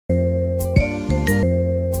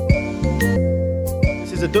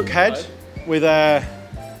is a duck head with a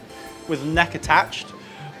neck attached.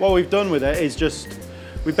 What we've done with it is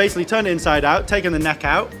we've basically turned it inside out, taken the neck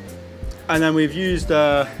out, and then we've used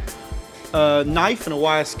a knife and a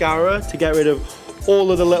wire scourer to get rid of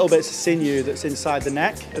all of the little bits of sinew that's inside the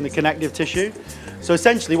neck and the connective tissue. So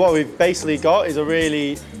essentially what we've basically got is a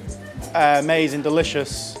really amazing,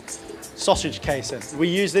 delicious sausage casing. We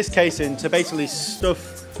use this casing to basically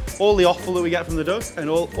stuff all the offal that we get from the duck and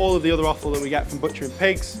all of the other offal that we get from butchering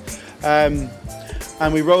pigs.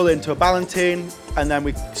 And we roll it into a ballantine and then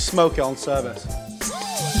we smoke it on service.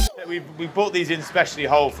 We bought these in specially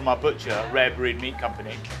whole from our butcher, Rare Breed Meat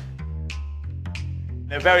Company.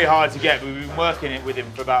 They're very hard to get, but we've been working it with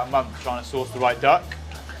him for about a month trying to source the right duck.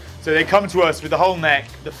 So they come to us with the whole neck,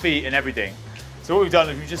 the feet and everything. So what we've done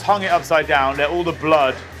is we've just hung it upside down, let all the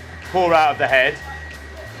blood pour out of the head.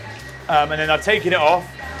 And then I've taken it off,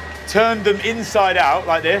 turned them inside out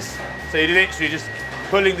like this. So you're literally just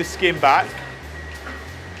pulling the skin back.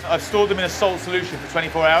 I've stored them in a salt solution for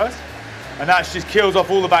 24 hours. And that just kills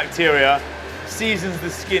off all the bacteria, seasons the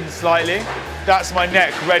skin slightly. That's my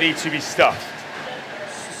neck ready to be stuffed.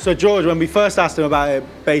 So George, when we first asked him about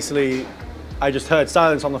it, basically, I just heard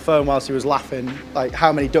silence on the phone whilst he was laughing, like,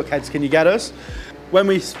 how many duck heads can you get us? When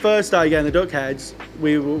we first started getting the duck heads,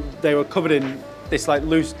 they were covered in this like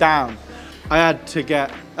loose down. I had to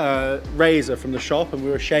get a razor from the shop and we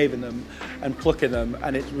were shaving them and plucking them,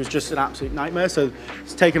 and it was just an absolute nightmare. So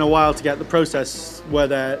it's taken a while to get the process where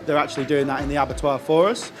they're actually doing that in the abattoir for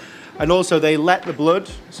us. And also they let the blood,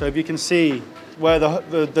 so if you can see where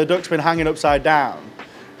the duck's been hanging upside down,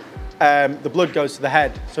 the blood goes to the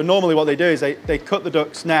head. So normally what they do is they cut the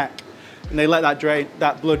duck's neck and they let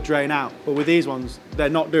that blood drain out. But with these ones, they're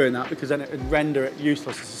not doing that because then it would render it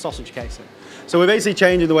useless as a sausage casing. So we're basically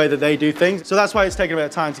changing the way that they do things. So that's why it's taken a bit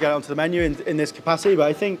of time to get it onto the menu in this capacity. But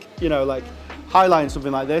I think, you know, like highlighting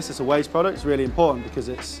something like this, it's a waste product, is really important because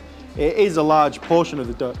it is a large portion of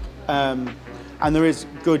the duck. And there is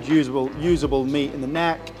good usable meat in the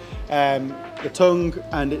neck, the tongue,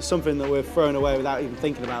 and it's something that we're throwing away without even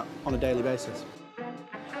thinking about on a daily basis.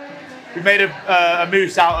 We made a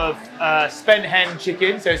mousse out of spent hen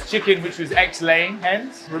chicken, so it's chicken which was ex-laying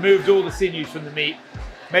hens. Removed all the sinews from the meat,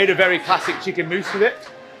 made a very classic chicken mousse with it.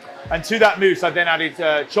 And to that mousse I then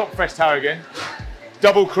added chopped fresh tarragon,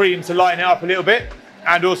 double cream to lighten it up a little bit,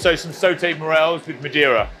 and also some sauteed morels with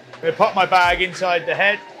Madeira. I'm going to pop my bag inside the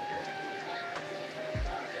head.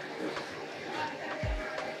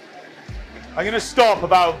 I'm going to stop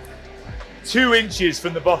about 2 inches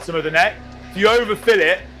from the bottom of the neck. If you overfill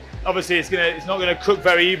it, obviously it's not going to cook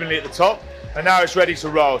very evenly at the top, and now it's ready to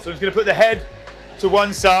roll. So I'm just going to put the head to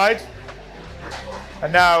one side,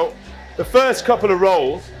 and now the first couple of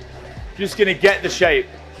rolls, just going to get the shape.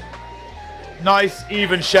 Nice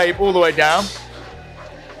even shape all the way down.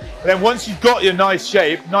 And then once you've got your nice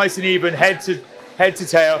shape, nice and even head to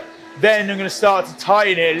tail, then I'm going to start to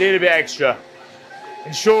tighten it a little bit extra,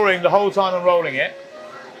 ensuring the whole time I'm rolling it,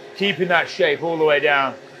 keeping that shape all the way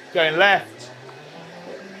down. Going left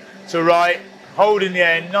to right, holding the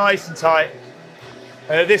end nice and tight.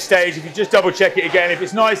 And at this stage, if you just double check it again, if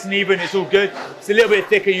it's nice and even, it's all good. If it's a little bit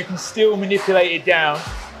thicker, you can still manipulate it down,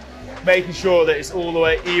 making sure that it's all the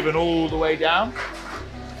way even, all the way down.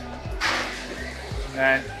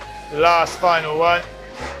 And the last final one.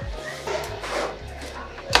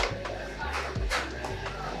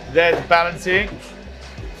 There's the balancing.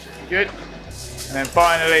 Good. And then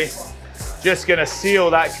finally, just going to seal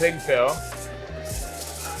that cling film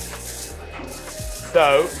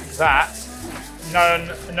so that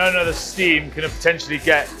none of the steam can potentially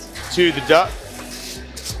get to the duck.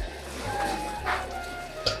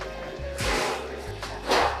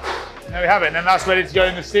 And there we have it, and then that's ready to go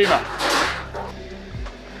in the steamer.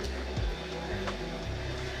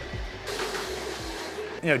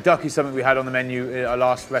 You know, duck is something we had on the menu at our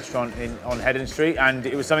last restaurant on Headon Street, and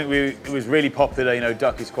it was something it was really popular. You know,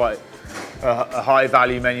 duck is quite a high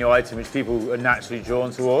value menu item which people are naturally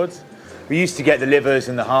drawn towards. We used to get the livers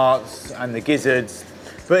and the hearts and the gizzards,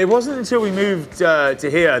 but it wasn't until we moved to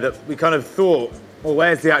here that we kind of thought, well,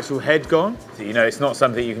 where's the actual head gone? So, you know, it's not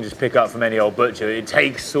something you can just pick up from any old butcher. It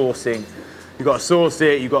takes sourcing. You've got to source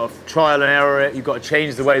it, you've got to trial and error it, you've got to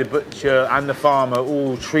change the way the butcher and the farmer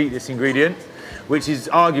all treat this ingredient, which is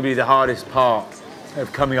arguably the hardest part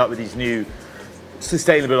of coming up with these new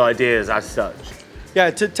sustainable ideas as such. Yeah,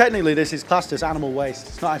 technically this is classed as animal waste.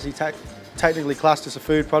 It's not actually technically classed as a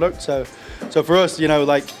food product. So for us, you know,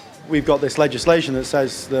 like we've got this legislation that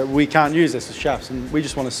says that we can't use this as chefs, and we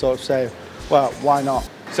just want to sort of say, well, why not?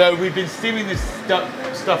 So we've been steaming this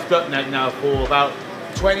stuffed duck neck now for about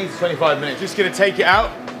 20 to 25 minutes. Just going to take it out.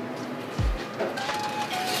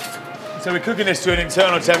 So we're cooking this to an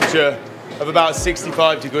internal temperature of about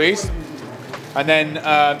 65 degrees. And then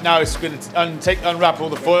now it's going to unwrap all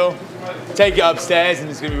the foil, take it upstairs,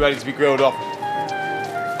 and it's going to be ready to be grilled off.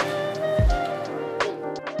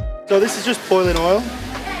 So this is just boiling oil.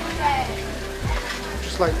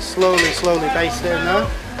 Just like slowly baste it in there.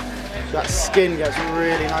 So that skin gets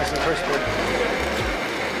really nice and crispy.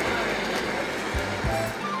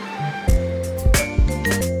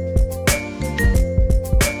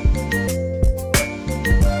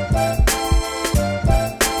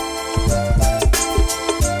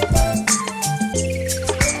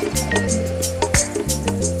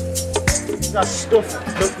 That's stuffed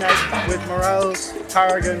duck neck with morels,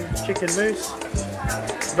 tarragon, chicken mousse,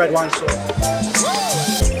 red wine sauce.